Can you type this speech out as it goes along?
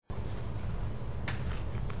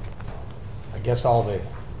guess all the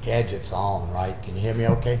gadgets are on, right? Can you hear me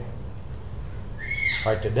okay?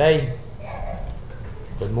 All right, today,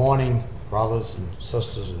 good morning, brothers and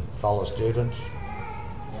sisters and fellow students.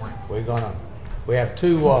 Good morning. We have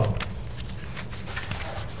two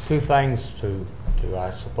things to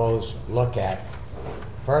I suppose look at.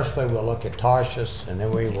 Firstly, we'll look at Tarshish, and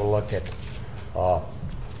then we will look at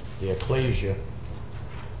the ecclesia.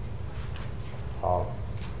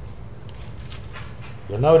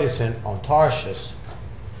 You'll notice on Tarshish,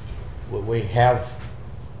 we have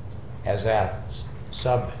as our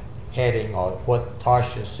subheading, or what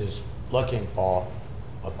Tarshish is looking for,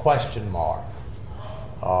 a question mark.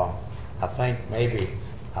 I think maybe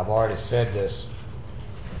I've already said this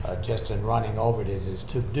just in running over it, is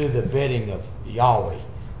to do the bidding of Yahweh.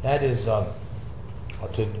 That is, or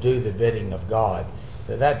to do the bidding of God.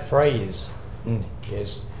 That phrase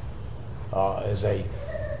is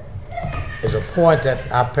a point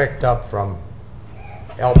that I picked up from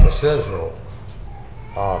Elpis Israel.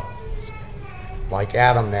 Like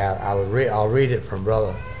Adam now, I'll read it from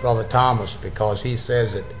Brother Thomas, because he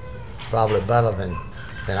says it probably better than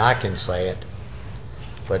I can say it.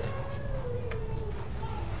 But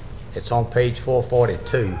it's on page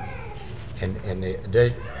 442 in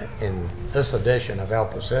this edition of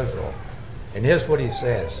Elpis Israel. And here's what he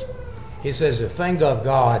says. He says, the finger of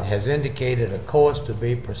God has indicated a course to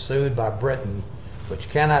be pursued by Britain which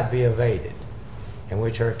cannot be evaded, in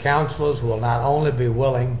which her counselors will not only be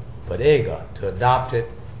willing but eager to adopt it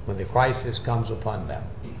when the crisis comes upon them.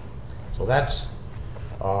 So that's,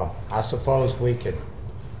 I suppose we could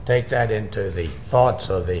take that into the thoughts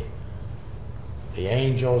of the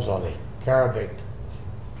angels or the cherubic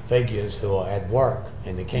figures who are at work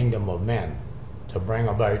in the kingdom of men to bring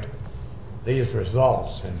about these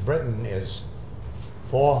results. And Britain is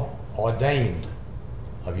foreordained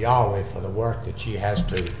of Yahweh for the work that she has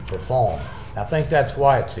to perform. I think that's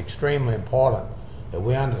why it's extremely important that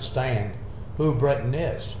we understand who Britain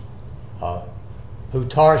is, who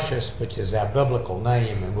Tarshish, which is our biblical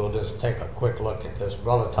name, and we'll just take a quick look at this.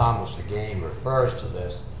 Brother Thomas again refers to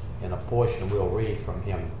this in a portion we'll read from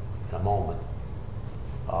him in a moment.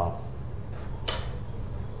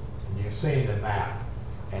 You've seen the map,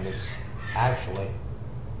 and it's actually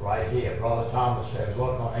right here. Brother Thomas says,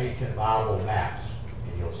 look on ancient Bible maps,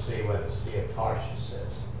 and you'll see where the Sea of Tarshish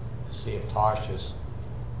is. The Sea of Tarshish,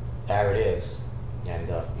 there it is. And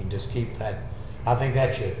you just keep that. I think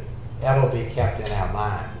that should ever be kept in our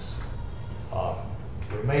minds.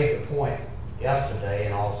 We made the point yesterday,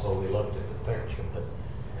 and also we looked at the picture, but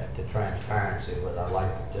at the transparency, but I'd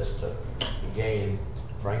like just to again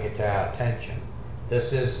bring it to our attention.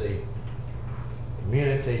 This is the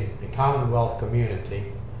community, the Commonwealth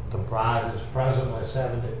community, comprises presently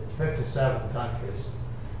 57 countries.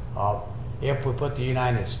 If we put the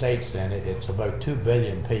United States in it, it's about 2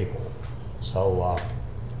 billion people. So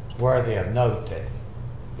it's worthy of note that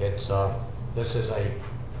it's this is a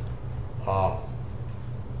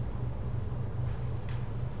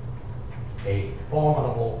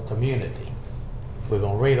formidable community. We're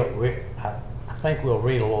going to read. I think we'll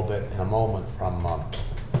read a little bit in a moment from.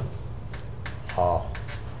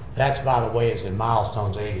 That's, by the way, is in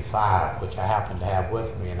Milestones 85, which I happen to have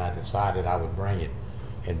with me, and I decided I would bring it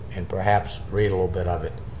and perhaps read a little bit of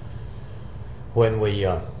it when we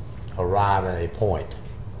arrive at a point.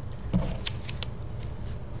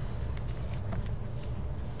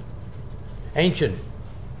 Ancient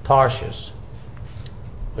Tarshish,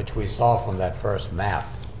 which we saw from that first map,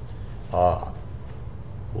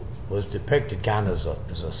 was depicted kind of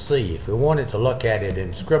as a sea. If we wanted to look at it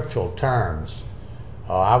in scriptural terms,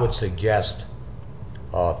 I would suggest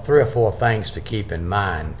 3 or 4 things to keep in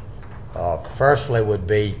mind. Firstly would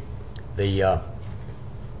be the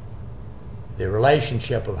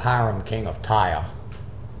relationship of Hiram, king of Tyre,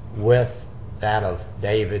 with that of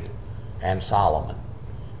David and Solomon.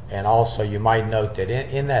 And also you might note that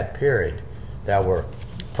in that period there were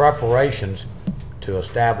preparations to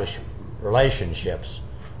establish relationships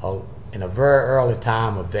in a very early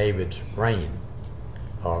time of David's reign,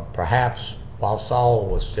 or perhaps while Saul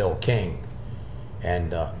was still king.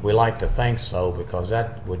 And we like to think so, because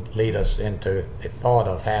that would lead us into the thought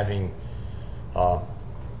of having the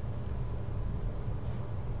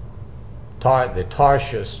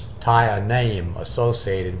Tarshish Tyre name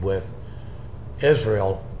associated with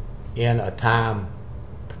Israel in a time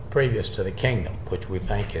previous to the kingdom, which we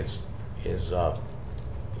think is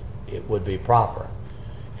it would be proper.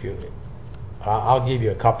 I'll give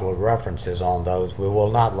you a couple of references on those. We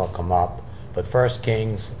will not look them up, but 1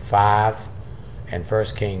 Kings 5 and 1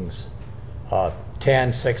 Kings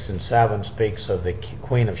 10, 6, and 7 speaks of the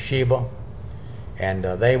Queen of Sheba, and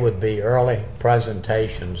they would be early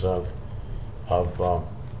presentations of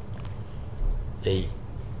the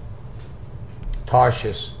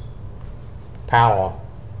Tarshish power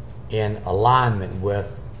in alignment with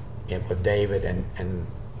David and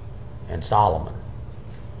Solomon.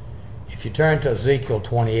 If you turn to Ezekiel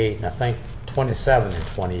 28, and I think 27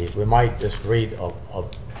 and 28, we might just read a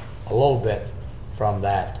little bit from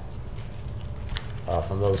that,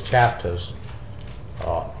 from those chapters.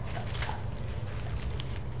 I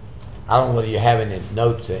don't know whether you have any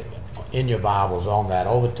notes in your Bibles on that.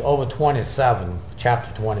 Over 27,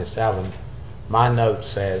 chapter 27, my note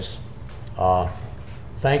says,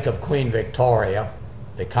 think of Queen Victoria,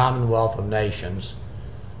 the Commonwealth of Nations,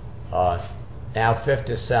 now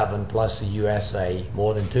 57 plus the USA,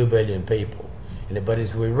 more than 2 billion people. But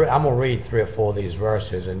as I'm going to read 3 or 4 of these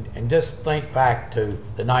verses and just think back to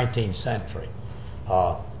the 19th century.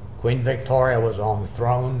 Queen Victoria was on the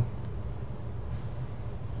throne.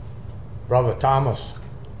 Brother Thomas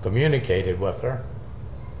communicated with her,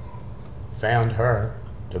 found her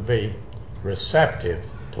to be receptive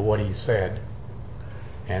to what he said.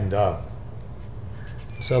 And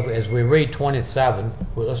so as we read 27,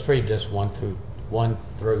 let's read this 1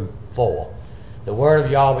 through 4. The word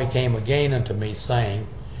of Yahweh came again unto me, saying,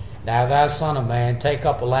 Now thou son of man, take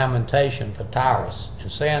up a lamentation for Tyrus,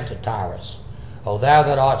 and say unto Tyrus, O thou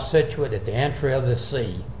that art situate at the entry of the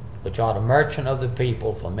sea, which art a merchant of the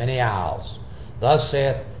people for many isles, thus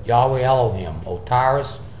saith Yahweh Elohim, O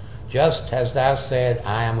Tyrus, just as thou said,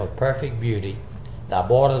 I am of perfect beauty, thy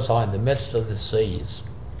borders are in the midst of the seas,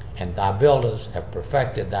 and thy builders have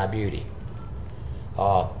perfected thy beauty.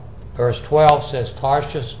 Verse 12 says,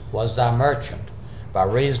 Tarshish was thy merchant, by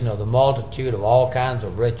reason of the multitude of all kinds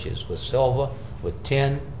of riches, with silver, with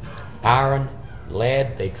tin, iron,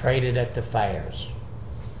 lead, they traded at the fairs.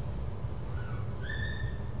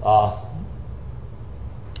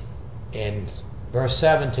 In verse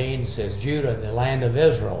 17 it says, Judah and the land of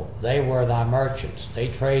Israel, they were thy merchants. They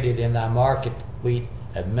traded in thy market wheat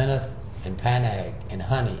of Minnith and Panag, and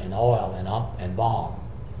honey, and oil, and balm.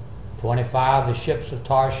 25, the ships of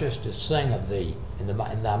Tarshish did sing of thee in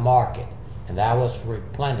thy market, and thou wast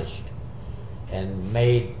replenished, and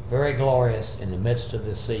made very glorious in the midst of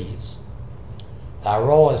the seas. Thy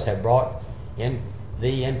rowers have brought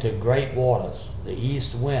thee into great waters. The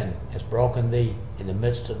east wind has broken thee in the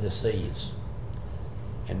midst of the seas.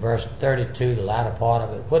 In verse 32, the latter part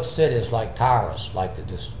of it, what city is like Tyrus, like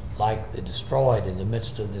the destroyed in the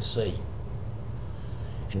midst of the sea?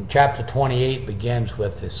 And chapter 28 begins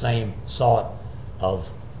with the same sort of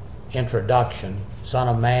introduction. Son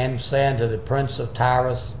of man, say unto the prince of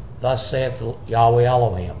Tyrus, Thus saith Yahweh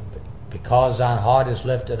Elohim, because thine heart is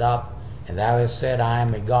lifted up, and thou hast said, I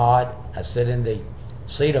am a God, I sit in the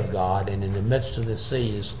seat of God, and in the midst of the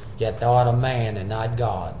seas, yet thou art a man and not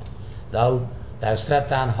God, though thou set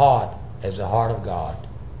thine heart as the heart of God.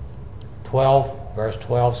 12, verse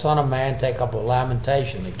 12, Son of man, take up a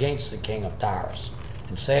lamentation against the king of Tyrus,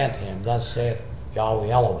 and say unto him, Thus saith Yahweh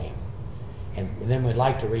Elohim. And then we'd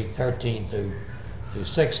like to read 13 through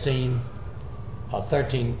 16,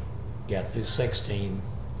 through 16,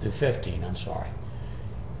 through 15, I'm sorry.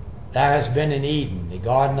 Thou hast been in Eden, the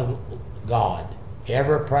garden of God.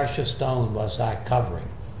 Every precious stone was thy covering.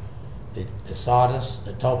 The sardis,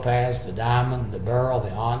 the topaz, the diamond, the beryl,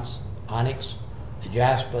 the onyx, the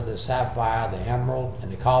jasper, the sapphire, the emerald,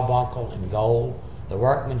 and the carbuncle, and gold, the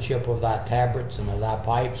workmanship of thy tabrets and of thy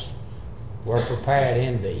pipes were prepared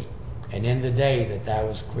in thee, and in the day that thou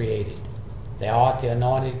wast created. Thou art the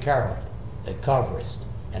anointed cherub that coverest,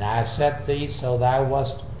 and I have set thee so thou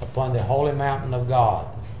wast upon the holy mountain of God.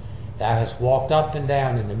 Thou hast walked up and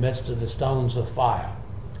down in the midst of the stones of fire.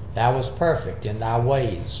 Thou wast perfect in thy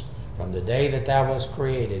ways, from the day that thou wast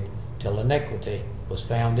created, till iniquity was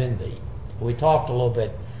found in thee. We talked a little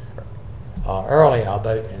bit earlier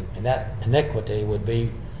about, and that iniquity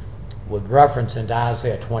would reference into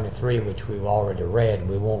Isaiah 23, which we've already read.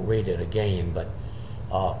 We won't read it again, but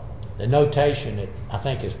the notation that I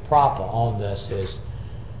think is proper on this is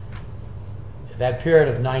that period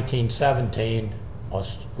of 1917 was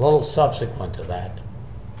a little subsequent to that,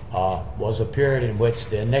 was a period in which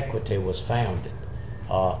the iniquity was founded.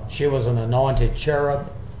 She was an anointed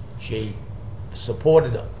cherub. She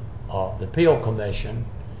supported the Peel Commission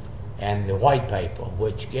and the White Paper,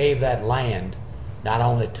 which gave that land not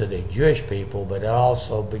only to the Jewish people, but it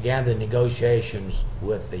also began the negotiations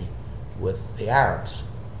with the Arabs.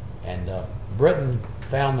 And Britain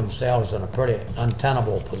found themselves in a pretty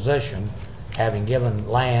untenable position, having given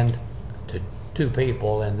land to two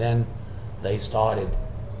people, and then they started,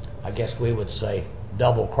 I guess we would say,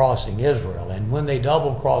 double-crossing Israel. And when they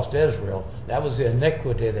double-crossed Israel, that was the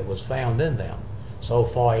iniquity that was found in them. So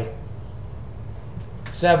for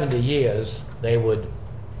 70 years, they would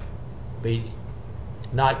be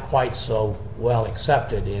not quite so well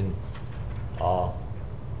accepted in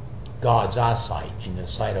God's eyesight, in the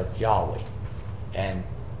sight of Yahweh. And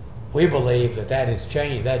we believe that has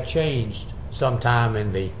changed. That changed sometime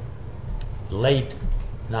in the late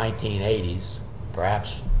 1980s, perhaps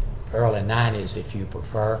early 90s if you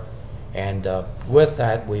prefer. And with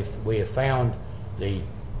that, we have found the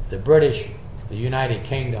British, the United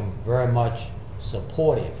Kingdom, very much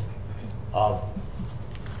supportive of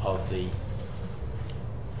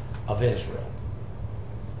Israel.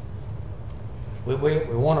 We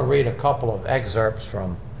want to read a couple of excerpts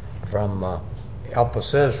from Help Us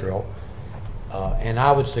Israel, and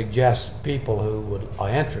I would suggest people who are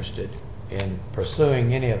interested in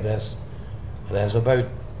pursuing any of this. There's about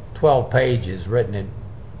 12 pages written in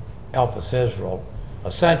Help Us Israel,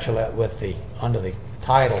 essentially under the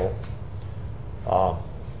title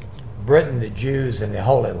Britain, the Jews, and the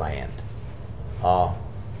Holy Land,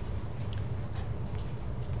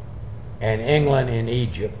 and England and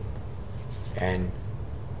Egypt. And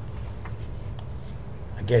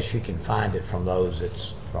I guess you can find it from those.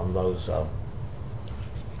 It's from those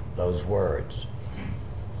words.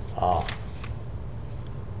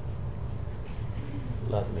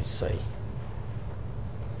 Let me see.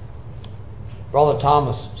 Brother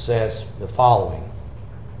Thomas says the following.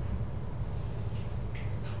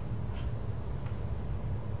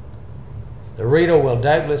 The reader will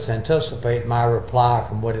doubtless anticipate my reply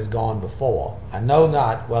from what has gone before. I know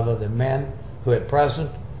not whether the men who at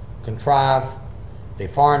present contrive the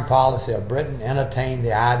foreign policy of Britain entertain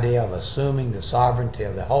the idea of assuming the sovereignty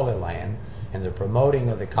of the Holy Land and the promoting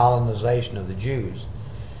of the colonization of the Jews.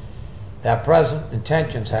 Their present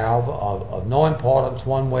intentions, however, are of no importance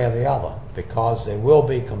one way or the other, because they will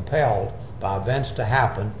be compelled by events to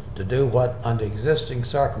happen to do what, under existing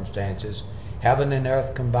circumstances, heaven and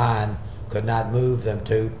earth combined could not move them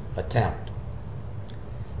to attempt.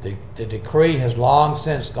 The decree has long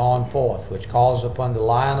since gone forth, which calls upon the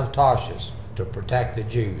Lion of Tarshish to protect the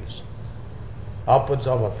Jews. Upwards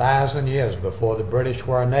of 1,000 years before the British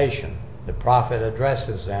were a nation, the prophet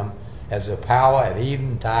addresses them as a power at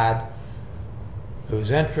eventide who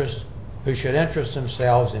should interest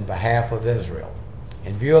themselves in behalf of Israel.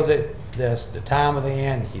 In view of this, the time of the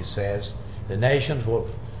end, he says, the nations will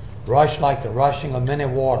rush like the rushing of many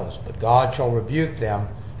waters, but God shall rebuke them,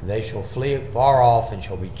 and they shall flee far off, and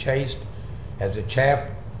shall be chased as the chaff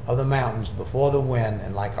of the mountains before the wind,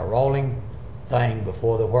 and like a rolling thing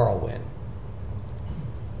before the whirlwind.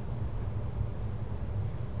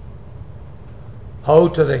 Ho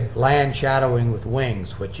to the land shadowing with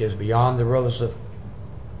wings, which is beyond the rivers of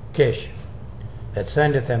Kish, that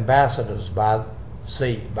sendeth ambassadors by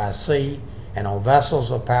sea, and on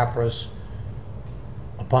vessels of papyrus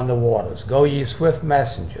upon the waters. Go ye swift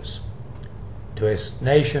messengers to a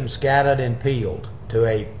nation scattered and peeled, to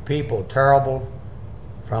a people terrible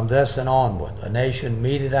from this and onward, a nation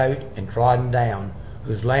meted out and trodden down,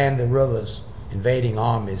 whose land the rivers, invading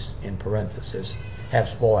armies, in parenthesis, have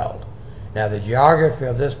spoiled. Now the geography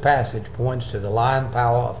of this passage points to the lion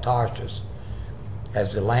power of Tarshish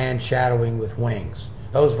as the land shadowing with wings.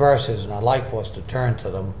 Those verses, and I'd like for us to turn to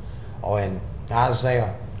them, are in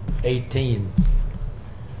Isaiah 18.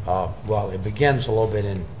 It begins a little bit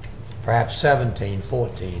in perhaps 17,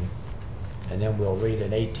 14, and then we'll read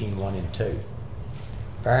in 18, 1 and 2.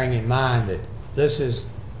 Bearing in mind that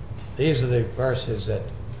these are the verses that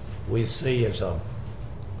we see as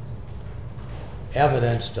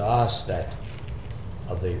evidence to us that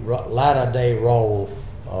of the latter day role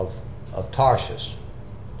of Tarshish.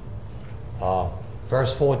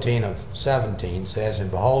 Verse 14 of 17 says, and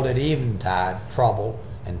behold, at eventide trouble,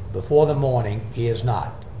 and before the morning he is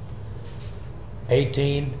not.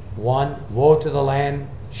 18:1, woe to the land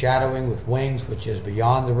shadowing with wings, which is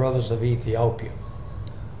beyond the rivers of Ethiopia,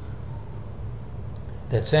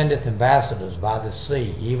 that sendeth ambassadors by the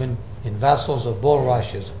sea, even in vessels of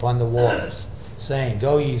bulrushes upon the waters, saying,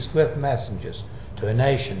 go ye swift messengers to a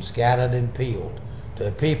nation scattered and peeled, to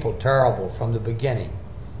a people terrible from the beginning,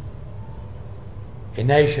 a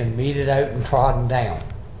nation meted out and trodden down,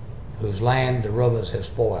 whose land the rivers have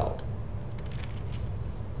spoiled.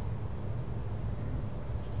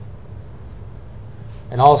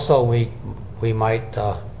 And also we might,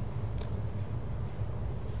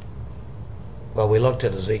 we looked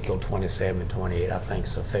at Ezekiel 27 and 28, I think,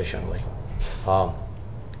 sufficiently.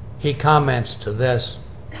 He comments to this,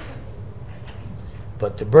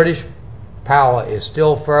 but the British power is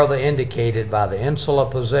still further indicated by the insular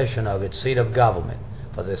position of its seat of government,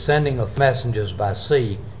 for the sending of messengers by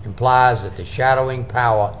sea implies that the shadowing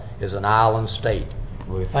power is an island state.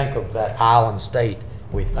 When we think of that island state,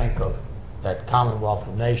 we think of that Commonwealth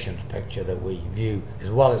of Nations picture that we view, as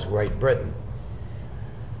well as Great Britain.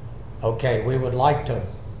 Okay, we would like to,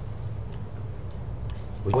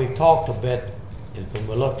 we've talked a bit when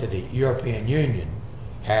we looked at the European Union,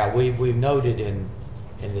 how we've noted in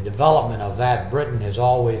the development of that, Britain has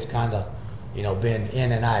always kind of, been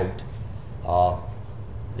in and out.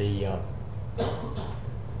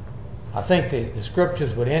 I think the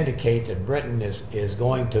scriptures would indicate that Britain is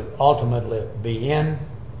going to ultimately be in.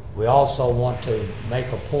 We also want to make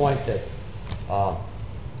a point that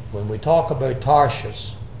when we talk about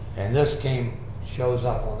Tarshish, and this shows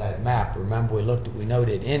up on that map. Remember, we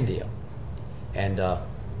noted India, and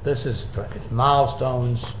this is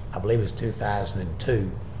milestones. I believe it's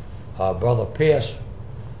 2002. Brother Pierce,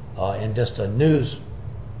 in just a news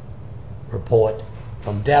report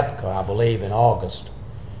from DEPCA, I believe in August,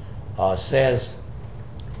 says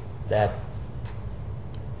that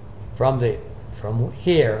from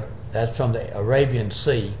here, that's from the Arabian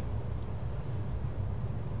Sea,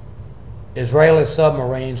 Israeli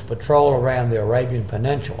submarines patrol around the Arabian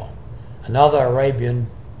Peninsula.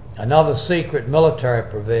 Another secret military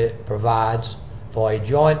provides for a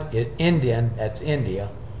joint India,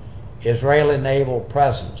 Israeli naval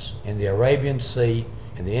presence in the Arabian Sea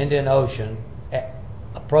and the Indian Ocean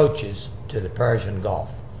approaches to the Persian Gulf.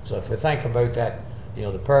 So if we think about that,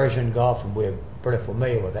 the Persian Gulf, and we're pretty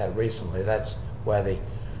familiar with that recently, that's where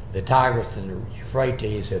the Tigris and the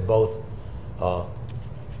Euphrates had both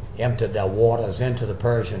emptied their waters into the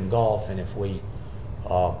Persian Gulf, and if we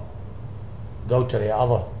go to the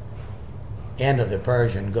other end of the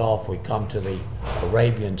Persian Gulf, we come to the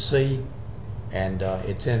Arabian Sea, and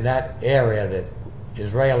it's in that area that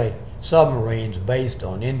Israeli submarines based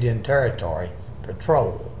on Indian territory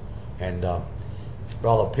patrol. And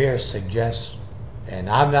Brother Pierce suggests, and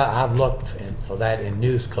I've looked for that in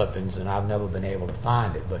news clippings, and I've never been able to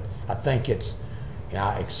find it, but I think it's,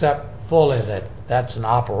 accept fully that that's an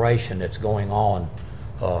operation that's going on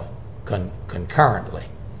concurrently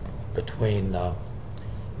between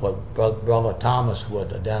what Brother Thomas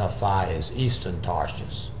would identify as Eastern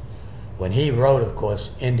Tarshish. When he wrote, of course,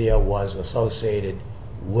 India was associated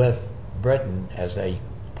with Britain as a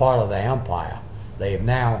part of the empire. They have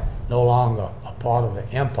now no longer a part of the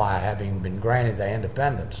empire, having been granted their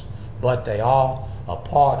independence, but they are a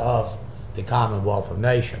part of the Commonwealth of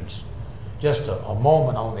Nations. Just a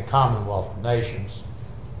moment on the Commonwealth of Nations,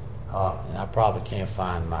 and I probably can't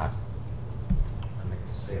find let me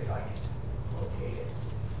see if I can locate it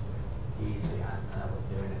easy. I never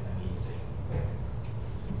do anything easy.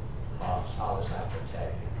 So I'll just have to tell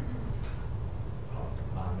you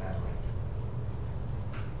my memory.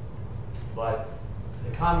 But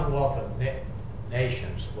the Commonwealth of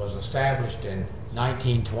Nations was established in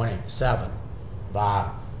 1927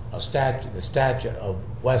 by the Statute of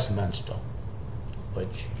Westminster,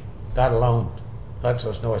 which that alone lets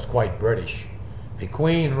us know it's quite British. The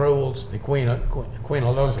Queen rules, Queen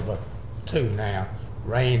Elizabeth II now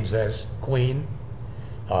reigns as Queen.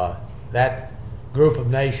 That group of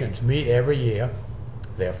nations meet every year.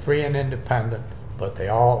 They're free and independent, but they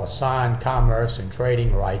all assign commerce and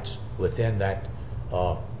trading rights within that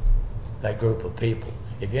group of people.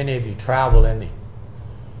 If any of you travel in the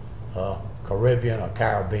Caribbean or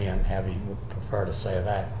Caribbean, however you prefer to say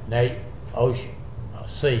that, ocean,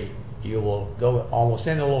 sea, you will go almost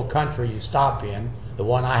any little country you stop in. The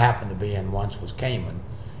one I happened to be in once was Cayman,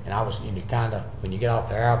 and I was, when you get off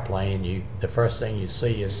the airplane, the first thing you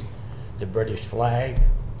see is the British flag,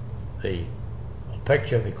 a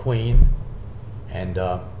picture of the Queen, and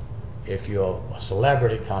if you're a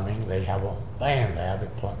celebrity coming, they have a band there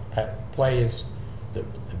that plays the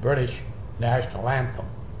British national anthem.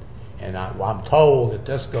 And I'm told that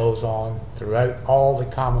this goes on throughout all the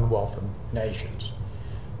Commonwealth of Nations.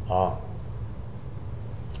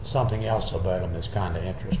 Something else about them is kind of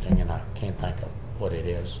interesting, and I can't think of what it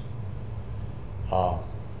is.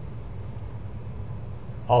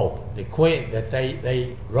 The Queen, that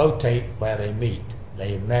they rotate where they meet.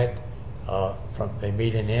 They met they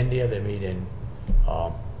meet in India, they meet in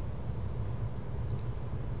Hong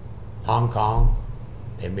Kong,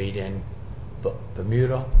 they meet in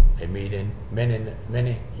Bermuda, they meet in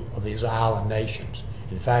many of these island nations.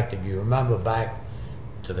 In fact, if you remember back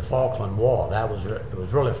to the Falkland War, it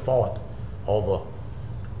was really fought over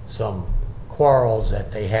some quarrels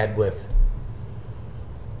that they had with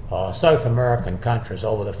South American countries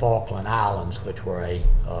over the Falkland Islands, which were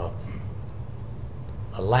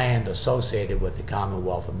a land associated with the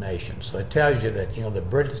Commonwealth of Nations. So it tells you that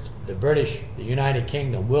the United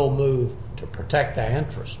Kingdom will move to protect their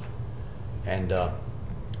interest, and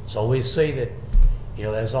so we see that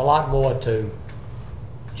there's a lot more to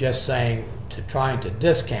just trying to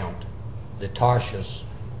discount the Tarshish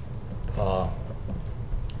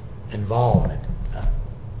involvement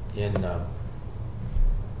in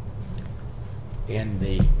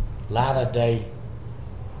the latter-day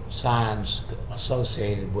signs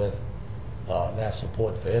associated with their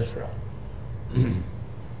support for Israel. I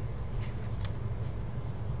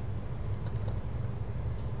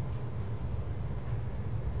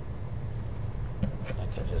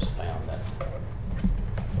think I just found that.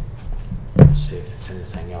 Let's see if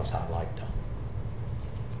there's anything else I'd like to.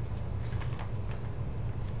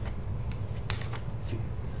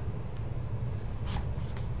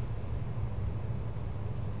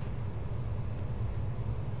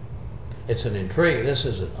 It's an intrigue. This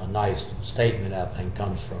is a nice statement, I think,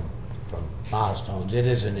 comes from Milestones. It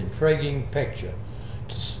is an intriguing picture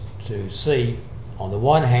to see, on the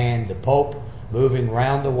one hand, the Pope moving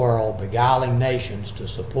around the world, beguiling nations to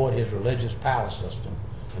support his religious power system,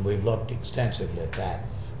 and we've looked extensively at that,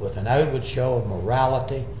 with an outward show of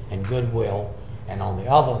morality and goodwill, and on the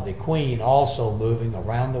other, the Queen also moving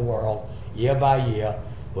around the world year by year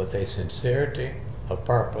with a sincerity of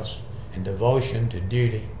purpose and devotion to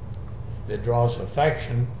duty that draws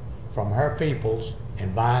affection from her peoples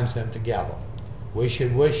and binds them together. We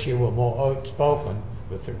should wish she were more outspoken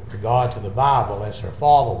with regard to the Bible as her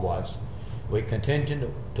father was. We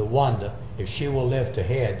continue to wonder if she will live to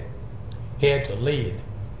head to lead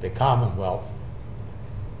the Commonwealth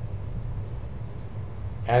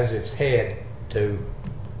as its head to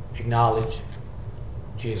acknowledge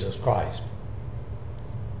Jesus Christ.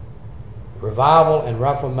 Revival and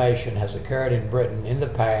reformation has occurred in Britain in the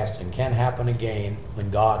past and can happen again when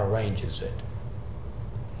God arranges it.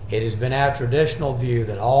 It has been our traditional view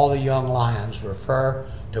that all the young lions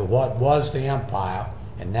refer to what was the empire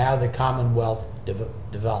and now the Commonwealth.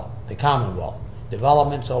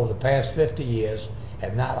 Developments over the past 50 years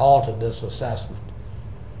have not altered this assessment.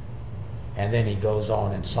 And then he goes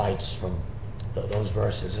on and cites from those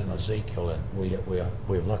verses in Ezekiel that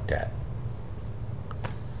we've looked at.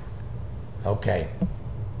 Okay.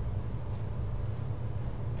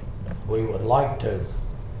 We would like to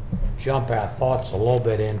jump our thoughts a little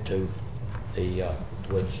bit into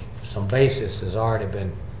which some basis has already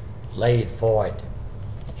been laid for it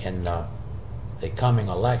in the coming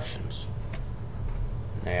elections.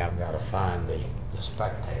 Now I've got to find the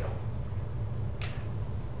Spectator.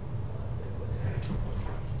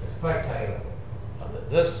 The Spectator.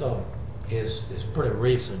 This is pretty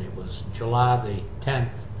recent. It was July the 10th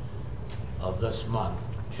of this month,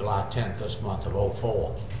 July 10th this month of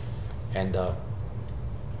 04. And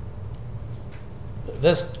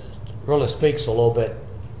this really speaks a little bit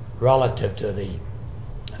relative to the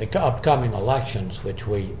upcoming elections, which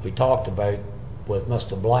we talked about with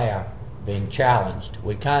Mr. Blair being challenged.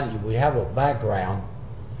 We have a background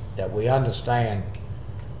that we understand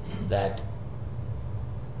that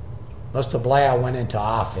Mr. Blair went into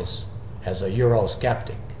office as a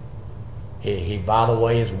Eurosceptic. He, by the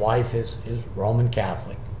way, his wife is Roman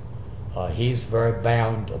Catholic. He's very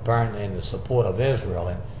bound, apparently, in the support of Israel.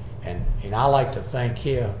 And I like to think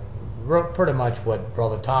here, pretty much what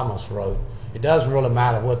Brother Thomas wrote, it doesn't really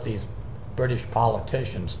matter what these British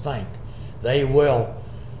politicians think. They will,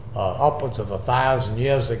 upwards of 1,000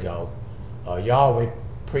 years ago, Yahweh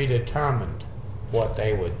predetermined what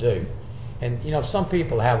they would do. And, some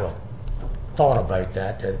people have a thought about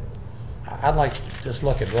that I'd like to just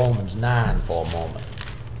look at Romans 9 for a moment,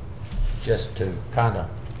 just to kind of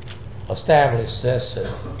establish this.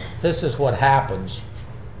 This is what happens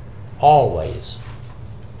always.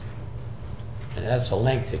 And that's a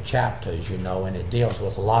lengthy chapter, as you know, and it deals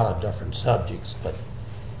with a lot of different subjects. But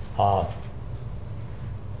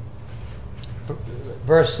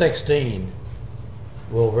verse 16,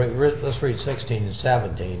 let's read 16 and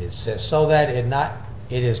 17. It says, "So that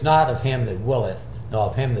it is not of him that willeth, nor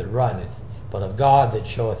of him that runneth, but of God that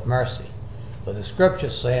showeth mercy. For the Scripture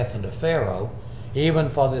saith unto Pharaoh,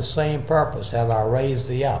 Even for this same purpose have I raised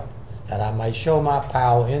thee up, that I may show my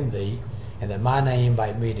power in thee, and that my name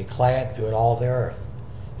might be declared throughout all the earth.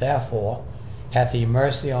 Therefore hath he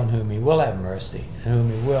mercy on whom he will have mercy, and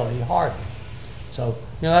whom he will he harden." So,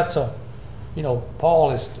 that's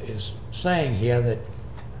Paul is saying here that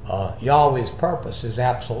Yahweh's purpose is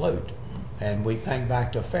absolute. And we think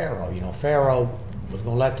back to Pharaoh. Pharaoh was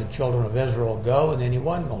going to let the children of Israel go, and then he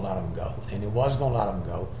wasn't going to let them go. And he was going to let them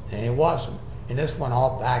go, and he wasn't. And this went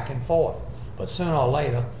all back and forth. But sooner or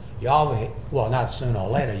later, Yahweh, well, not sooner or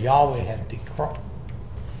later, Yahweh had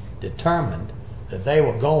determined that they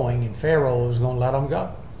were going, and Pharaoh was going to let them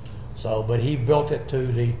go. So, but he built it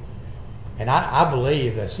to the, and I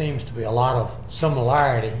believe there seems to be a lot of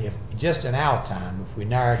similarity, if just in our time, if we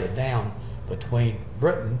narrowed it down, between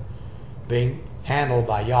Britain being handled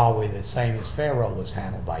by Yahweh the same as Pharaoh was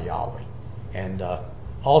handled by Yahweh. And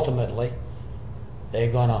ultimately,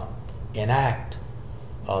 they're going to enact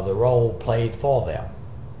the role played for them.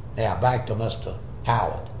 Now, back to Mr.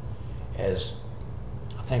 Howard. As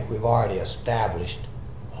I think we've already established,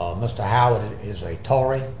 Mr. Howard is a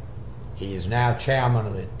Tory. He is now chairman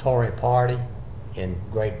of the Tory party in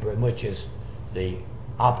Great Britain, which is the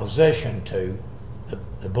opposition to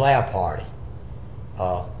the Blair party,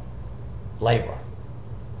 Labour.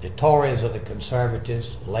 The Tories are the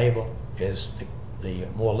conservatives, Labour is the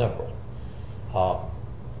more liberal.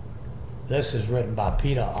 This is written by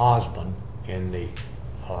Peter Osborne in the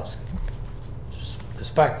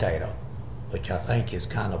Spectator, which I think is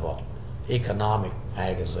kind of a economic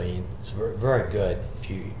magazine. It's very good if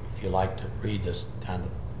you like to read this kind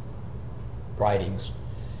of writings.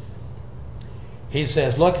 He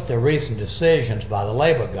says, look at the recent decisions by the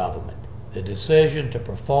Labour government. The decision to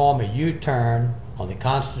perform a U-turn on the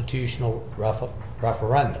constitutional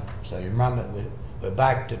referendum. So you remember, we're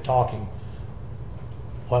back to talking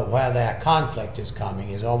where their conflict is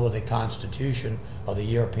coming is over the Constitution of the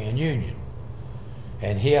European Union.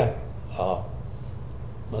 And here,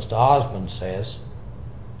 Mr. Osborne says,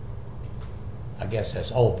 I guess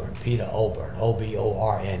that's Oborne, Peter Oborne,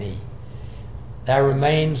 O-B-O-R-N-E. There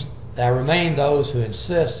remain those who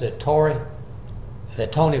insist that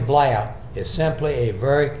Tony Blair is simply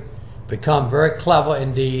become very clever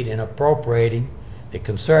indeed in appropriating the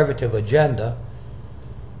conservative agenda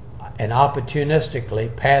and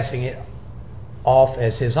opportunistically passing it off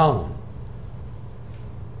as his own.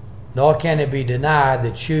 Nor can it be denied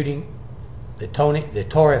that shooting the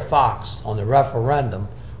Tory fox on the referendum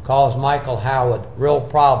caused Michael Howard real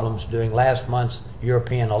problems during last month's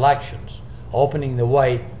European elections, opening the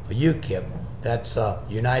way for UKIP, that's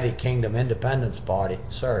United Kingdom Independence Party,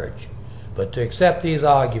 surge. But to accept these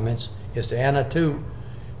arguments is to enter too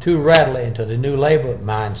readily into the new Labour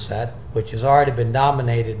mindset, which has already been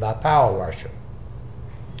dominated by power worship,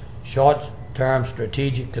 short-term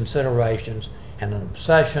strategic considerations, and an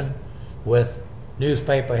obsession with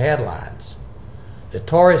newspaper headlines. The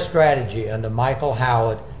Tory strategy under Michael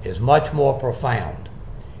Howard is much more profound.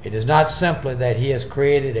 It is not simply that he has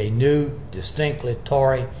created a new, distinctly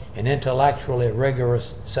Tory and intellectually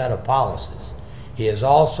rigorous set of policies. He has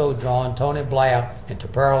also drawn Tony Blair into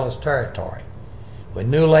perilous territory. When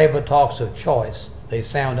New Labour talks of choice, they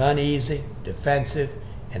sound uneasy, defensive,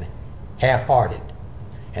 and half-hearted.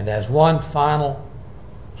 And there's one final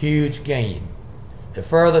huge gain. The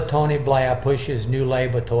further Tony Blair pushes New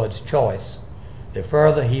Labour towards choice, the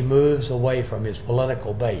further he moves away from his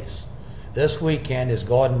political base. This weekend, as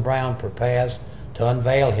Gordon Brown prepares to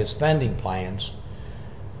unveil his spending plans,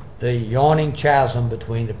 the yawning chasm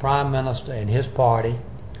between the Prime Minister and his party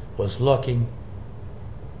was looking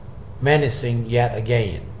menacing yet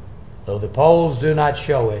again. Though the polls do not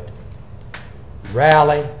show it,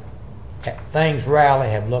 things rarely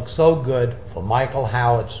have looked so good for Michael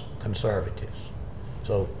Howard's Conservatives.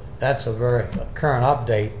 So that's a very current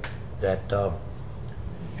update that,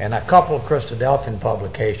 and a couple of Christadelphian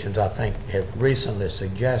publications I think have recently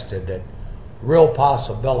suggested that real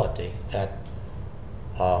possibility that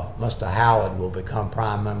Mr. Howard will become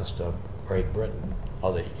Prime Minister of Great Britain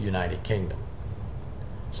or the United Kingdom.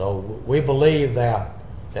 So we believe their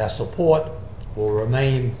support will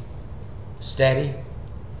remain steady.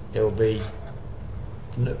 It will be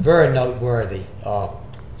very noteworthy,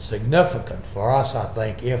 significant for us, I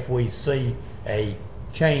think, if we see a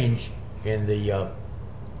change in the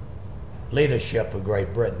leadership of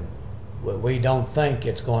Great Britain. We don't think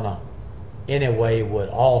it's going to, in any way, would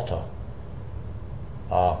alter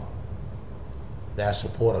their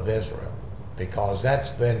support of Israel, because that's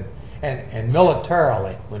been, and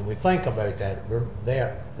militarily, when we think about that,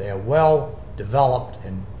 they're well developed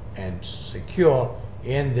and secure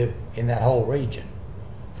in that whole region,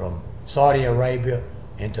 from Saudi Arabia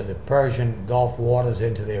into the Persian Gulf waters,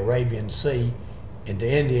 into the Arabian Sea, into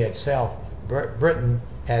India itself. Britain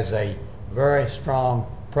has a very strong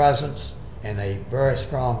presence and a very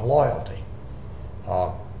strong loyalty.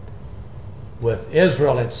 With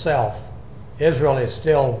Israel itself, Israel is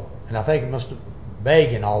still, and I think Mr.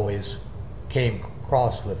 Begin always came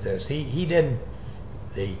across with this. He didn't.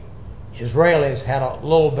 The Israelis had a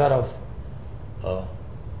little bit of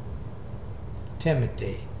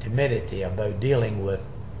timidity about dealing with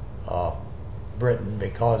Britain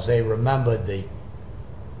because they remembered the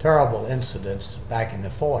terrible incidents back in the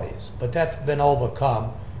 40s. But that's been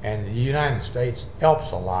overcome, and the United States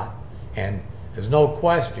helps a lot. And there's no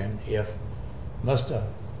question, if Mr.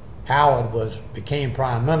 Howard became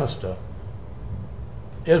Prime Minister,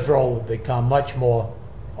 Israel would become much more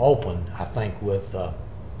open, I think, with the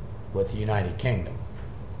United Kingdom.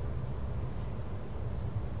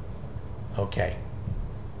 Okay.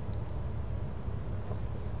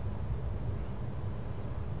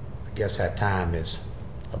 I guess that time is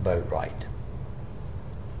about right.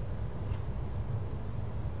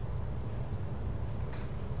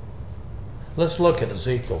 Let's look at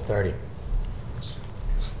Ezekiel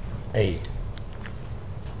 38.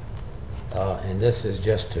 And this is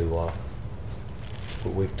just to,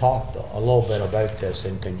 we've talked a little bit about this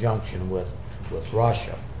in conjunction with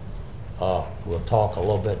Russia. We'll talk a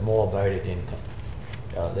little bit more about it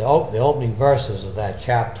the opening verses of that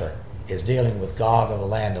chapter is dealing with Gog of the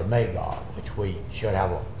land of Magog, which we should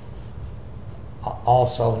have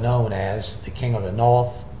also known as the king of the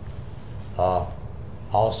north,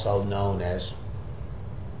 also known as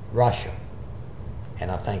Russia.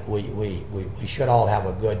 And I think we should all have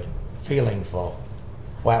a good feeling for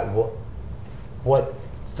what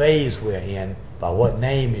phase we're in by what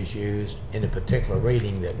name is used in the particular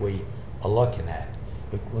reading that we are looking at.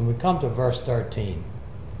 When we come to verse 13,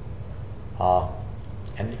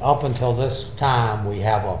 and up until this time we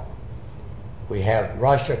have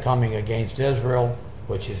Russia coming against Israel,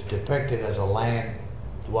 which is depicted as a land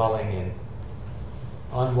dwelling in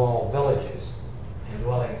unwalled villages and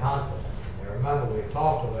dwelling confident. And remember, we've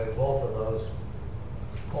talked about both of those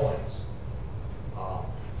points.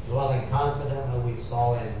 Dwelling confidently, we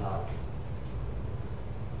saw in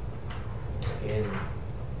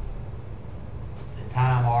the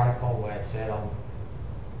Time article where it said on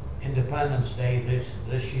Independence Day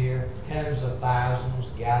this year, tens of thousands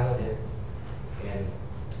gathered in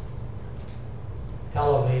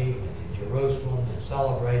Tel Aviv and in Jerusalem and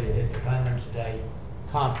celebrated Independence Day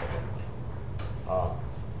confidently.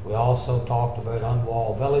 We also talked about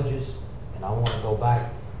unwalled villages, and I want to go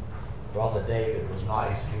back. Brother David was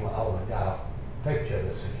nice. He went over and got a picture of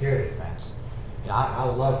the security fence. And I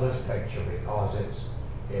love this picture because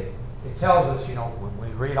it tells us, when we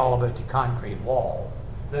read all about the concrete wall,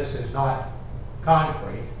 this is not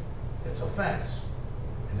concrete, it's a fence.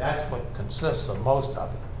 And that's what consists of most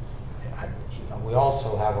of it. We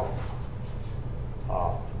also have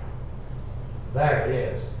there it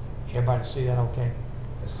is. Everybody see that okay?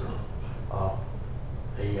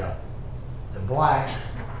 The black,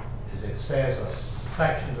 as it says,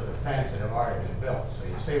 sections of the fence that have already been built. So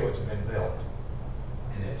you see what's been built.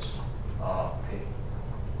 And it's, I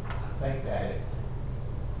think that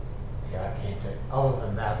I can't take, other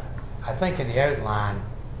than that, I think in the outline,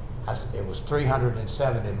 it was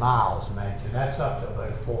 370 miles mentioned. That's up to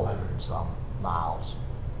about 400 and some miles.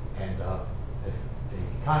 And the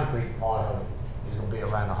concrete part of it is going to be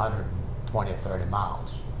around 120 or 30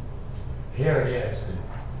 miles. Here it is. And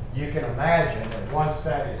you can imagine that once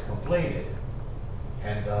that is completed,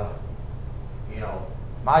 and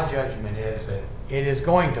my judgment is that it is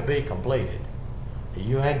going to be completed. The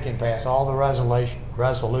UN can pass all the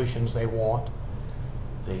resolutions they want.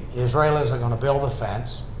 The Israelis are going to build a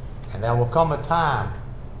fence, and there will come a time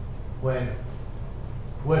when,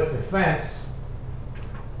 with the fence,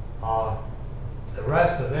 the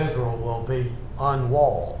rest of Israel will be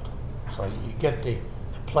unwalled. So you get the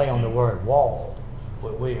play on the word walled.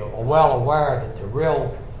 We are well aware that the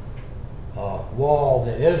real wall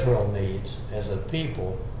that Israel needs as a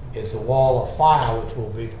people is the wall of fire, which will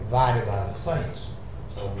be provided by the saints.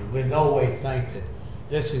 So we in no way think that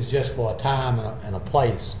this is just for a time and a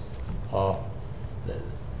place.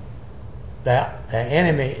 That the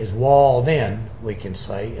enemy is walled in, we can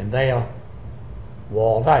say, and they are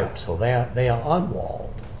walled out. So they are unwalled.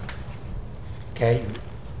 Okay,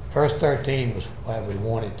 verse 13 was what we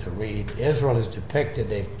wanted to read. Israel is depicted.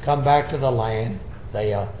 They've come back to the land. They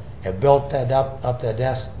have built that up their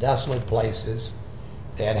desolate places.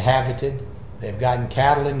 They're inhabited. They've gotten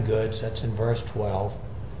cattle and goods. That's in verse 12.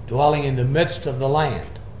 Dwelling in the midst of the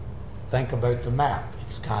land. Think about the map.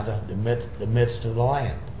 It's kind of the midst of the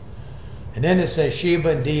land. And then it says Sheba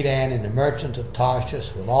and Dedan and the merchants of Tarshish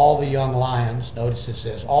with all the young lions. Notice it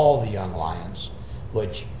says all the young lions,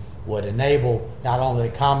 which would enable not only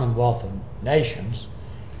the Commonwealth of Nations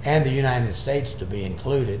and the United States to be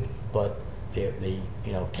included, but the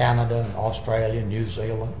Canada and Australia, New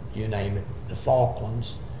Zealand, you name it, the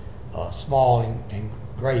Falklands, small and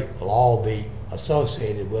great, will all be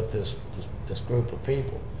associated with this group of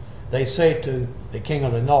people. They say to the king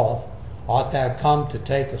of the north, art thou come to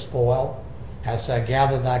take a spoil? Hast thou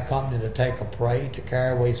gathered thy company to take a prey, to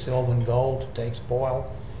carry away silver and gold, to take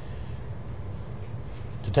spoil,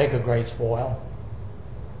 to take a great spoil?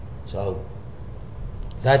 So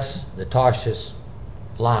that's the Tarshish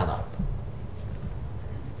lineup.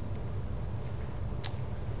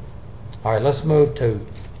 All right, let's move to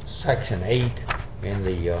section 8 in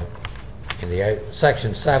the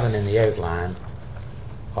section 7 in the outline.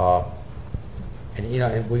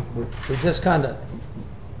 And we just kind of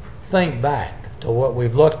think back to what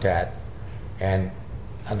we've looked at and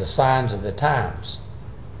the signs of the times,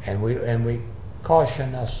 and we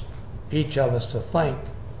caution us, each of us, to think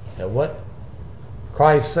that what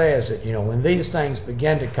Christ says, that when these things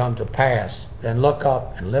begin to come to pass, then look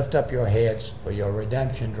up and lift up your heads, for your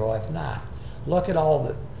redemption draweth nigh. Look at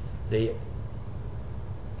all the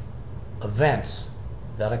events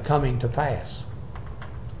that are coming to pass.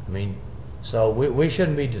 So we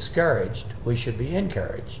shouldn't be discouraged. We should be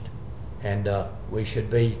encouraged, and we should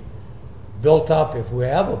be built up, if we're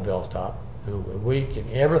ever built up.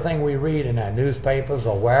 Everything we read in our newspapers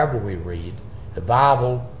or wherever we read, the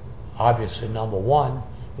Bible, obviously number one,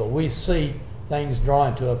 but we see things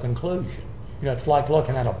drawing to a conclusion. It's like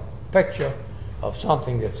looking at a picture of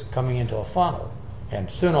something that's coming into a funnel, and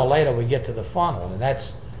sooner or later we get to the funnel, and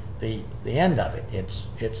that's the end of it.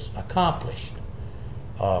 It's accomplished.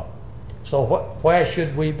 So where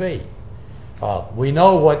should we be? We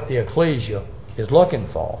know what the ecclesia is looking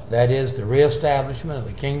for. That is the reestablishment of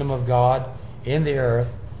the kingdom of God in the earth,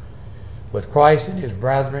 with Christ and his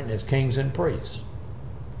brethren as kings and priests.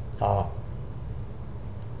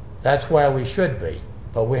 That's where we should be.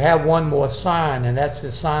 But we have one more sign, and that's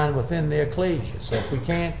the sign within the ecclesia. So if we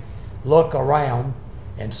can't look around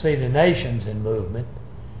and see the nations in movement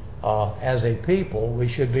as a people, we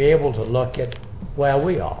should be able to look at where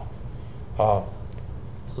we are.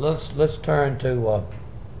 Let's turn to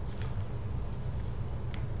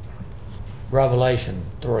Revelation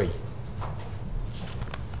 3.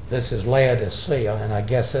 This is Laodicea, and I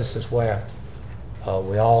guess this is where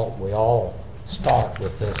we all start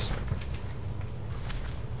with this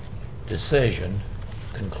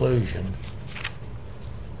conclusion.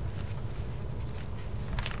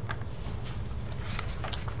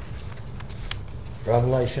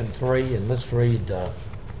 Revelation 3, and let's read,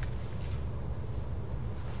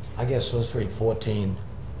 let's read 14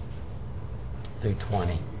 through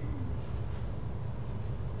 20.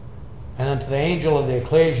 And unto the angel of the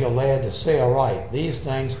ecclesia of Laodicea write, These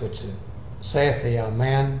things which saith the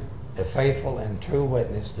Amen, the faithful and true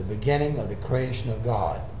witness, the beginning of the creation of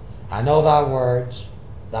God. I know thy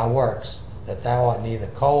works, that thou art neither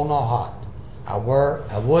cold nor hot. I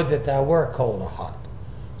would that thou wert cold or hot.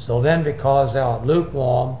 So then, because thou art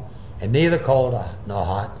lukewarm, and neither cold nor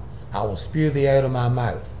hot, I will spew thee out of my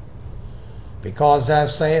mouth. Because thou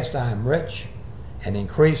sayest, I am rich, and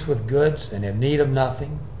increase with goods, and have need of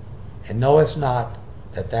nothing, and knowest not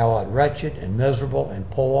that thou art wretched, and miserable, and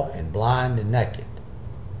poor, and blind, and naked.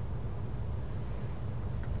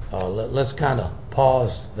 Let's kind of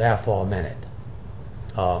pause there for a minute.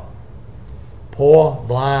 Poor,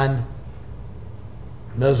 blind,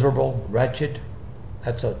 miserable, wretched,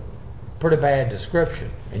 that's a pretty bad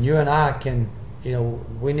description. And you and I can,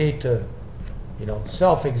 we need to,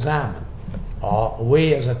 self-examine. Are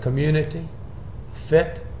we as a community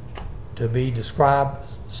fit to be described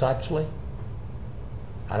suchly?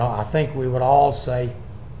 I think we would all say,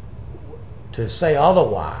 to say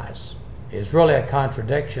otherwise is really a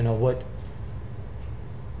contradiction of what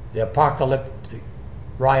the apocalyptic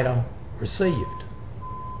writer received.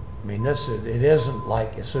 It isn't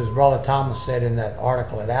like, as Brother Thomas said in that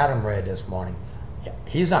article that Adam read this morning.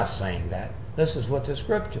 He's not saying that. This is what the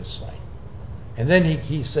scriptures say. And then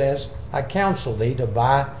he says, I counsel thee to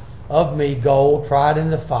buy of me gold tried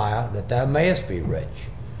in the fire, that thou mayest be rich,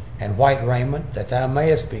 and white raiment, that thou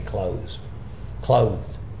mayest be clothed,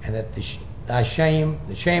 and that the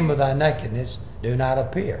shame of thy nakedness do not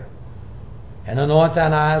appear. And anoint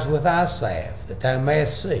thine eyes with eye salve, that thou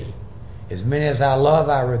mayest see. As many as I love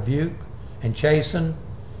I rebuke, and chasten.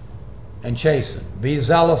 Be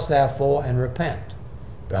zealous therefore, and repent.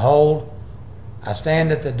 Behold, I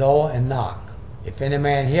stand at the door and knock. If any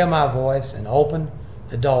man hear my voice and open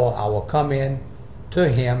the door, I will come in to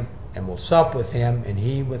him, and will sup with him, and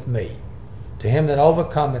he with me. To him that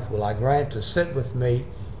overcometh will I grant to sit with me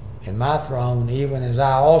in my throne, even as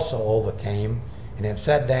I also overcame, and have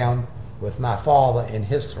sat down with my Father in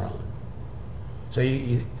his throne. So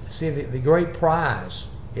you see, the great prize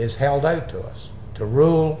is held out to us, to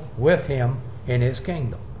rule with him in his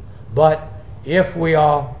kingdom. But if we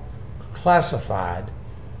are classified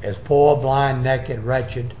as poor, blind, naked,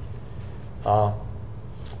 wretched,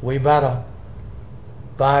 we better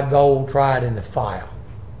buy gold tried in the fire.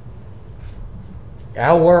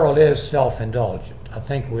 Our world is self-indulgent. I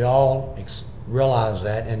think we all realize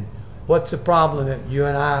that. And what's the problem that you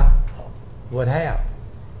and I would have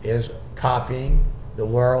is copying the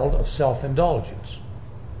world of self-indulgence.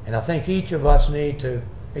 And I think each of us need to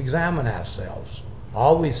examine ourselves.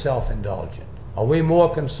 Are we self-indulgent? Are we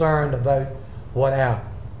more concerned about what our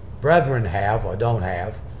brethren have or don't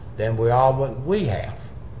have than we are what we have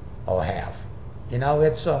or have?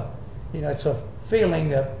 It's a feeling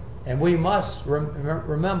that, and we must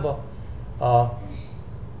remember,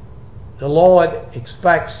 the Lord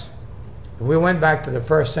expects. We went back to the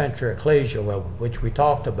first century ecclesia, which we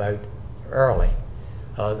talked about early.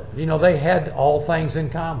 They had all things in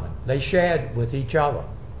common. They shared with each other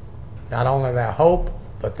not only their hope,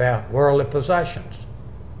 but their worldly possessions.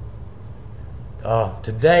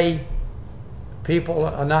 Today, people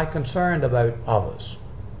are not concerned about others.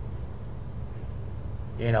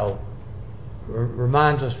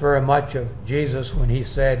 Reminds us very much of Jesus when he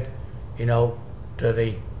said, to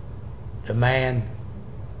the man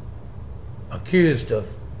accused of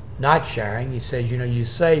not sharing, he says, you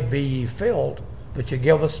say, be ye filled, but you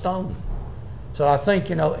give a stone. So I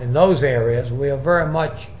think, in those areas we are very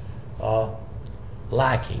much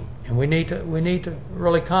lacking, and we need to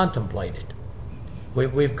really contemplate it.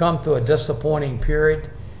 We've come through a disappointing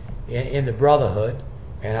period in the brotherhood,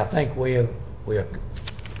 and I think we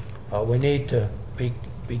need to be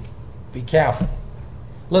careful.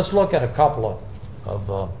 Let's look at a couple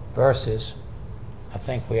of verses. I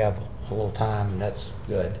think we have a little time, and that's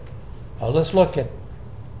good. Let's look at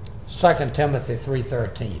 2 Timothy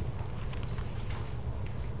 3:13.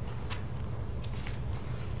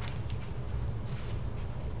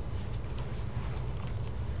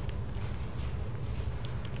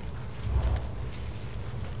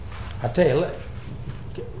 I tell you,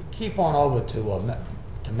 keep on over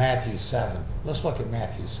to Matthew 7. Let's look at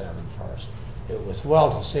Matthew 7 first. It was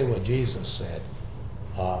well to see what Jesus said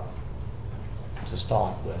to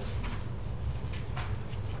start with.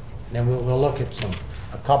 And then we'll look at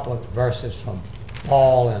a couple of verses from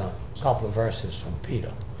Paul and a couple of verses from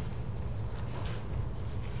Peter.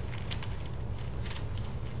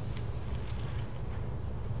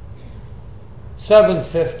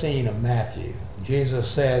 (7:15) of Matthew, Jesus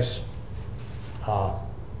says,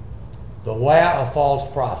 beware of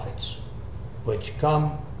false prophets, which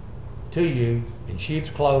come to you in sheep's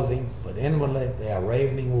clothing, but inwardly they are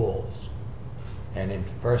ravening wolves. And in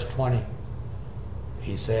verse 20,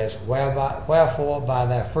 he says, wherefore by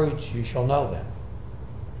their fruits you shall know them.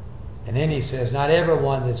 And then he says, not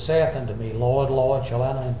everyone that saith unto me, Lord, Lord, shall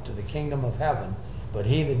enter into the kingdom of heaven, but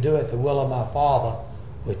he that doeth the will of my Father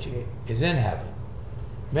which is in heaven.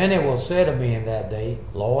 Many will say to me in that day,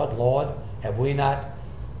 Lord, Lord, have we not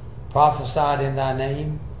prophesied in thy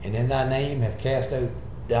name, and in thy name have cast out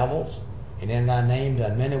devils, and in thy name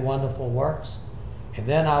done many wonderful works? And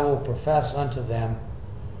then I will profess unto them,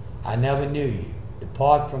 I never knew you.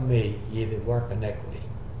 Depart from me, ye that work iniquity.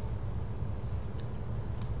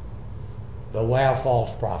 Beware of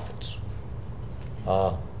false prophets.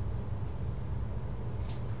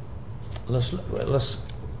 Let's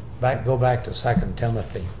go back to 2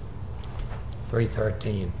 Timothy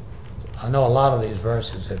 3:13. I know a lot of these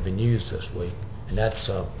verses have been used this week, and that's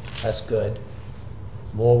good.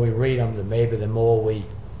 The more we read them, the more we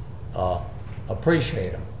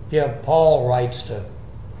appreciate them. Here, Paul writes to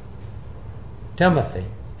Timothy,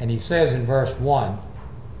 and he says in verse 1,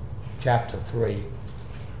 chapter 3,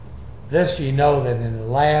 this ye know that in the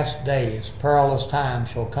last days perilous times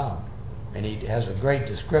shall come. And he has a great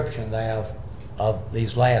description there of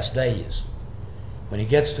these last days. When he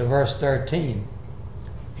gets to verse 13,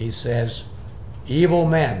 he says, evil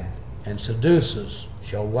men and seducers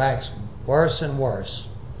shall wax worse and worse,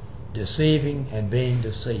 deceiving and being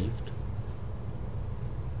deceived.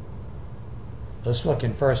 Let's look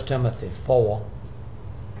in 1 Timothy 4.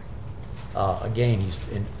 Again,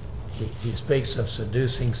 he speaks of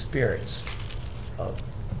seducing spirits.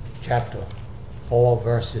 Chapter 4,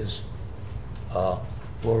 verses,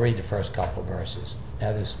 we'll read the first couple of verses.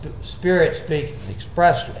 Now the Spirit speaks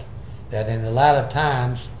expressly that in the latter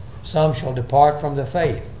times some shall depart from the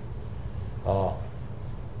faith. One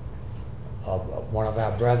of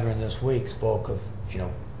our brethren this week spoke of,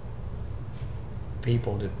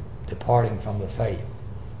 people departing from the faith.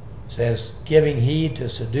 It says, giving heed to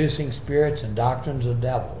seducing spirits and doctrines of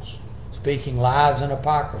devils, speaking lies and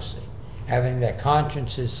hypocrisy, having their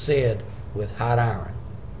consciences seared with hot iron.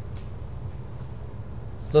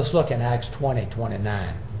 Let's look in Acts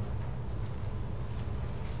 20:29.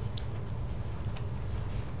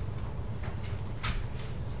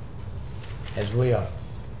 As we are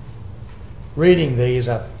reading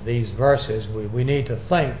these verses, we need to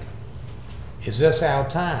think, is this our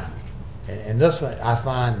time? And this one I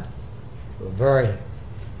find very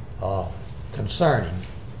concerning.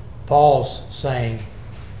 Paul's saying,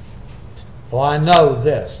 "For I know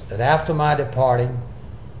this, that after my departing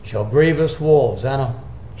shall grievous wolves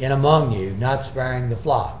in among you, not sparing the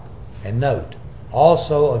flock." And note,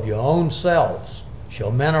 "Also of your own selves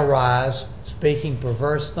shall men arise, speaking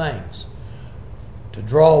perverse things, to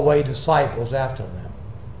draw away disciples after them."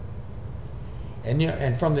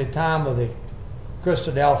 And from the time of the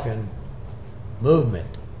Christadelphian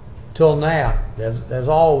movement till now, there's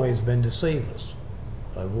always been deceivers.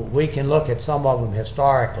 We can look at some of them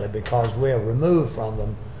historically because we're removed from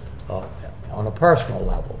them on a personal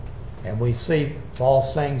level, and we see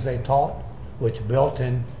false things they taught, which built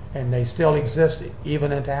in, and they still exist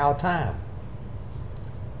even into our time.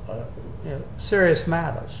 Serious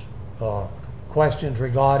matters, questions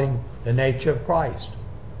regarding the nature of Christ.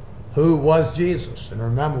 Who was Jesus? And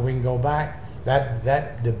remember, we can go back.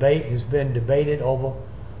 That debate has been debated over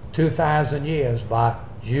 2,000 years by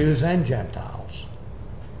Jews and Gentiles.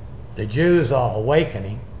 The Jews are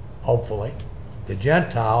awakening, hopefully. The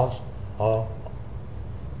Gentiles are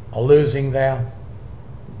losing their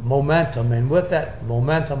momentum, and with that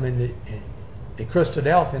momentum, the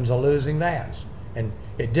Christadelphians are losing theirs. And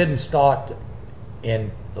it didn't start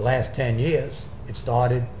in the last 10 years. It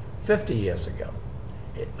started 50 years ago.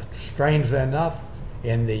 Strangely enough,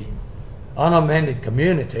 in the unamended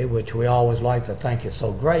community, which we always like to think is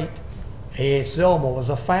so great, A.H. Zillmer was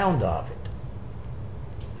a founder of it.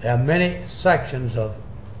 There are many sections of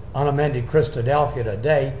unamended Christadelphia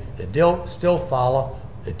today that still follow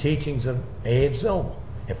the teachings of A.H. Zillmer.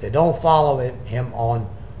 If they don't follow him on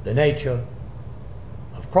the nature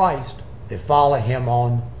of Christ, they follow him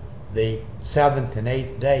on the seventh and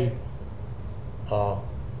eighth day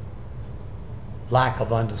lack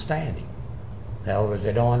of understanding. In other words,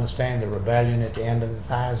 they don't understand the rebellion at the end of the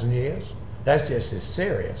 1,000 years. That's just as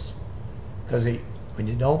serious. Because when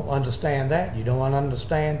you don't understand that, you don't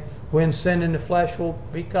understand when sin in the flesh will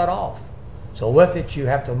be cut off. So with it, you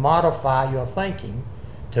have to modify your thinking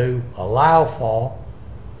to allow for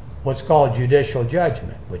what's called judicial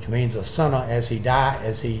judgment, which means a sinner, as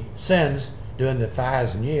he sins during the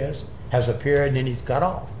 1,000 years, has a period and then he's cut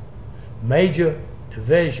off. Major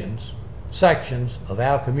divisions, sections of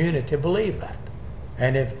our community believe that.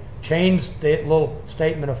 And if changed the little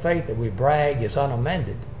statement of faith that we brag is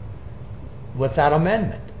unamended, with that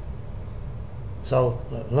amendment. So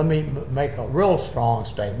let me make a real strong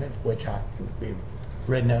statement, which I would be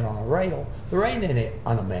written out on a rail. There ain't any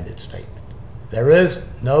unamended statement. There is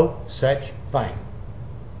no such thing.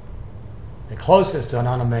 The closest to an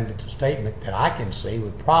unamended statement that I can see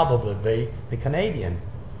would probably be the Canadian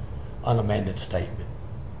unamended statement.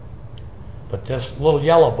 But this little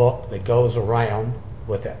yellow book that goes around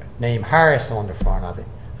with the name Harris on the front of it,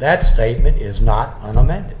 that statement is not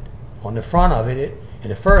unamended. On the front of it, in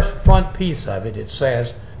the first front piece of it, it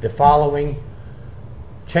says the following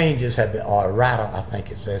changes have been, or rather, I think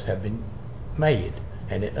it says, have been made,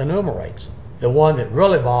 and it enumerates them. The one that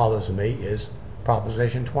really bothers me is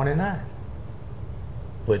Proposition 29,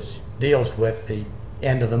 which deals with the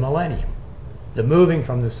end of the millennium, the moving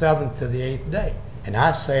from the seventh to the eighth day. And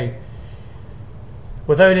I say,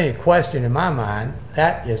 without any question in my mind,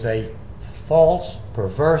 that is a false,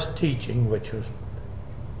 perverse teaching which was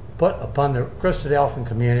put upon the Christadelphian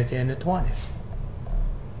community in the 20s.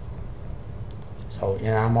 So,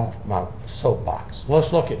 I'm off my soapbox.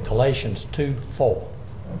 Let's look at Galatians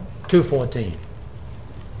 2:14.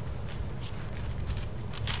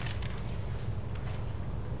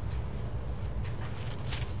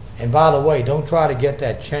 And by the way, don't try to get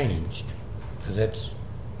that changed, because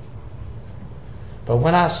but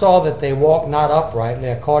when I saw that they walked not uprightly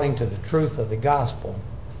according to the truth of the gospel,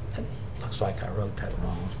 it looks like I wrote that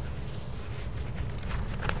wrong.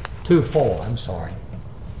 2:4, I'm sorry.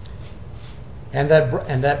 And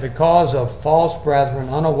that because of false brethren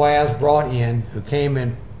unawares brought in, who came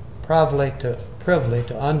in privily to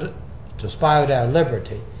spy out our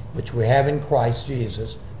liberty, which we have in Christ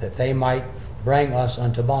Jesus, that they might bring us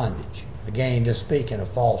unto bondage. Again, just speaking of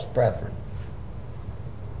false brethren.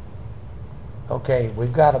 Okay,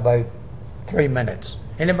 we've got about 3 minutes.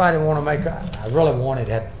 Anybody want to make I really wanted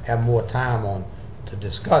to have more time to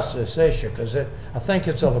discuss this issue, because I think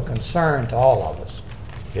it's of a concern to all of us.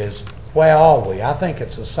 Is where are we? I think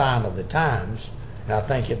it's a sign of the times, and I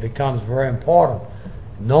think it becomes very important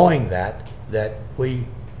knowing that we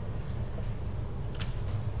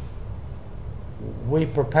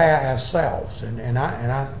prepare ourselves, and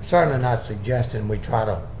I'm certainly not suggesting we try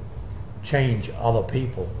to change other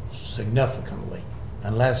people significantly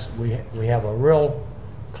unless we have a real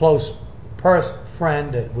close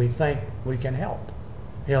friend that we think we can help.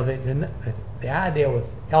 You know, the idea with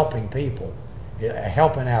helping people,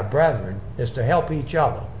 helping our brethren, is to help each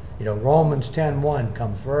other. You know, Romans 10:1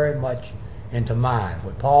 comes very much into mind.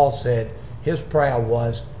 What Paul said, his prayer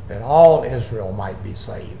was that all Israel might be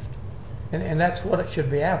saved. And that's what it should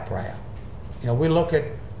be, our prayer. You know, we look at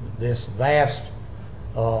this vast,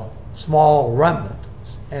 small remnant,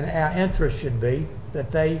 and our interest should be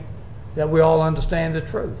that we all understand the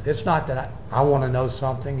truth. It's not that I want to know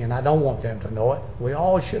something and I don't want them to know it. We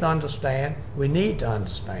all should understand. We need to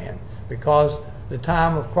understand, because the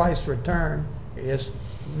time of Christ's return is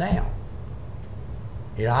now.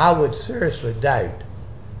 You know, I would seriously doubt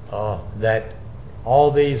that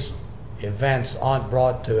all these events aren't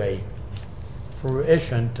brought to a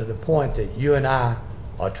fruition to the point that you and I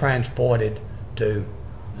are transported to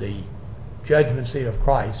the judgment seat of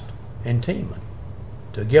Christ in Teman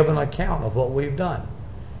to give an account of what we've done.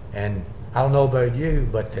 And I don't know about you,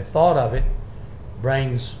 but the thought of it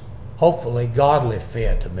brings hopefully godly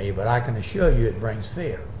fear to me, but I can assure you it brings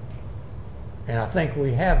fear. And I think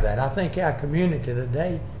we have that. I think our community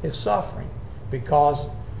today is suffering because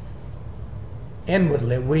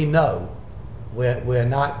inwardly we know we're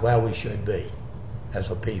not where we should be as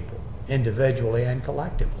a people, individually and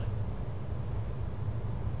collectively.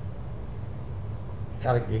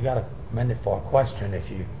 You got a minute for a question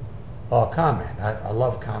or a comment. I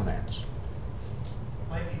love comments.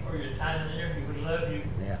 Thank you for your time and energy. We love you.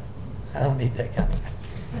 Yeah, I don't need that kind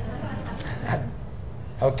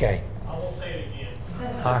of. Okay. I won't say it again.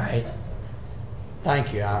 All right.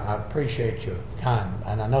 Thank you. I appreciate your time,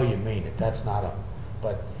 and I know you mean it. That's not a.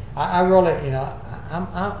 But I really, you know,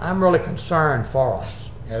 I'm really concerned for us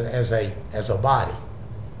as a body.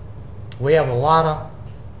 We have a lot of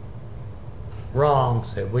wrongs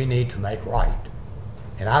that we need to make right,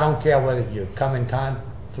 and I don't care whether you come in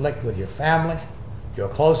conflict with your family, your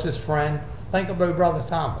closest friend. Think about Brother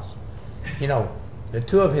Thomas. You know, the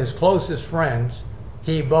two of his closest friends,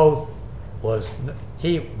 both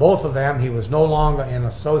of them he was no longer an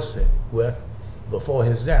associate with before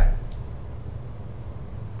his death.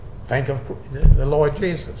 Think of the Lord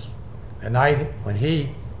Jesus. The night when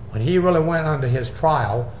he really went under his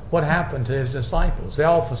trial, what happened to his disciples? They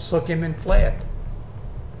all forsook him and fled.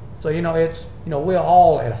 So we're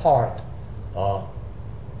all at heart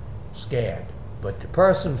scared. But the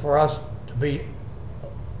person for us to be,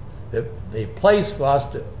 the place for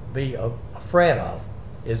us to be afraid of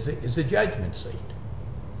is the judgment seat.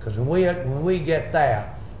 Because when we get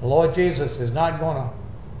there, the Lord Jesus is not going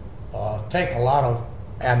to take a lot of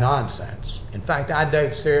our nonsense. In fact, I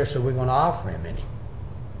doubt seriously we're going to offer him any.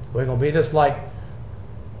 We're going to be just like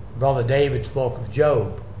Brother David spoke of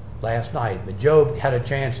Job last night. But Job had a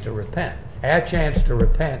chance to repent. Our chance to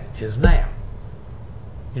repent is now.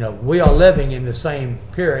 You know, we are living in the same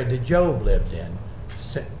period that Job lived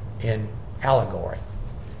in allegory.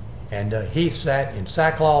 And he sat in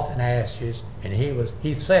sackcloth and ashes, and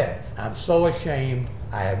he said, "I'm so ashamed,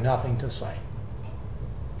 I have nothing to say."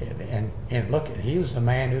 And look, he was the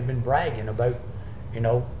man who'd been bragging about,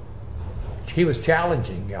 he was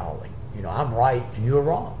challenging Yahweh. I'm right and you're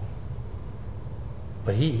wrong.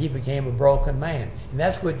 But he became a broken man. And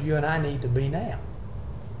that's what you and I need to be now.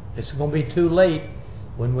 It's going to be too late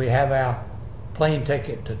when we have our plane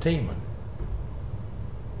ticket to Teman.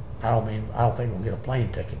 I don't think we'll get a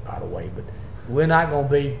plane ticket, by the way, but we're not going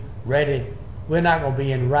to be ready. We're not going to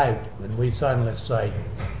be en route when we suddenly say,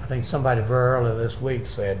 I think somebody very early this week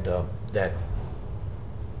said that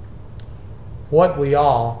what we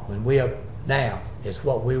are when we are now is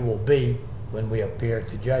what we will be when we appear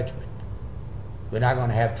to judgment. We're not going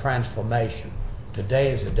to have transformation.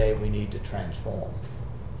 Today is the day we need to transform.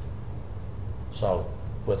 So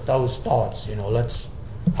with those thoughts,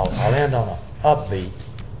 I'll end on an upbeat.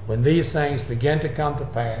 When these things begin to come to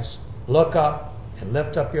pass, look up and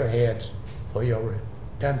lift up your heads, for your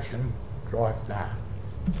redemption draweth nigh.